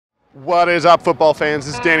What is up, football fans?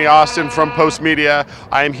 This is Danny Austin from Post Media.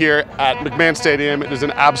 I am here at McMahon Stadium. It is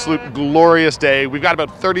an absolute glorious day. We've got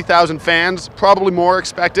about 30,000 fans, probably more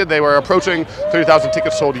expected. They were approaching 30,000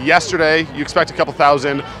 tickets sold yesterday. You expect a couple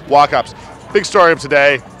thousand walk-ups. Big story of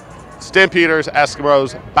today, Stampeders,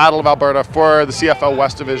 Eskimos, Battle of Alberta for the CFL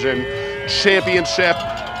West Division Championship.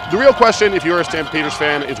 The real question, if you're a Stampeders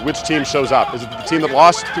fan, is which team shows up. Is it the team that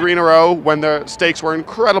lost 3 in a row when the stakes were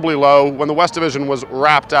incredibly low, when the West Division was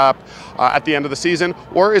wrapped up at the end of the season?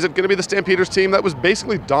 Or is it going to be the Stampeders team that was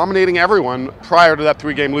basically dominating everyone prior to that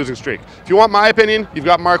 3-game losing streak? If you want my opinion, you've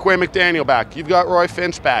got Markway McDaniel back, you've got Roy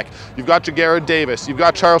Finch back, you've got Jagarrett Davis, you've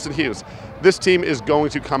got Charleston Hughes. This team is going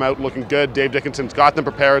to come out looking good. Dave Dickinson's got them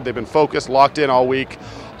prepared. They've been focused, locked in all week.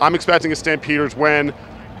 I'm expecting a Stampeders win.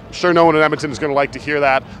 I'm sure no one in Edmonton is going to like to hear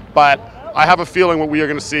that, but I have a feeling what we are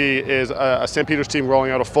going to see is a Stampeders team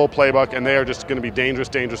rolling out a full playbook, and they are just going to be dangerous,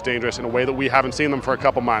 dangerous, dangerous in a way that we haven't seen them for a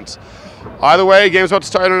couple months. Either way, game's about to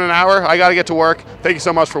start in an hour. I got to get to work. Thank you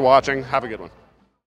so much for watching. Have a good one.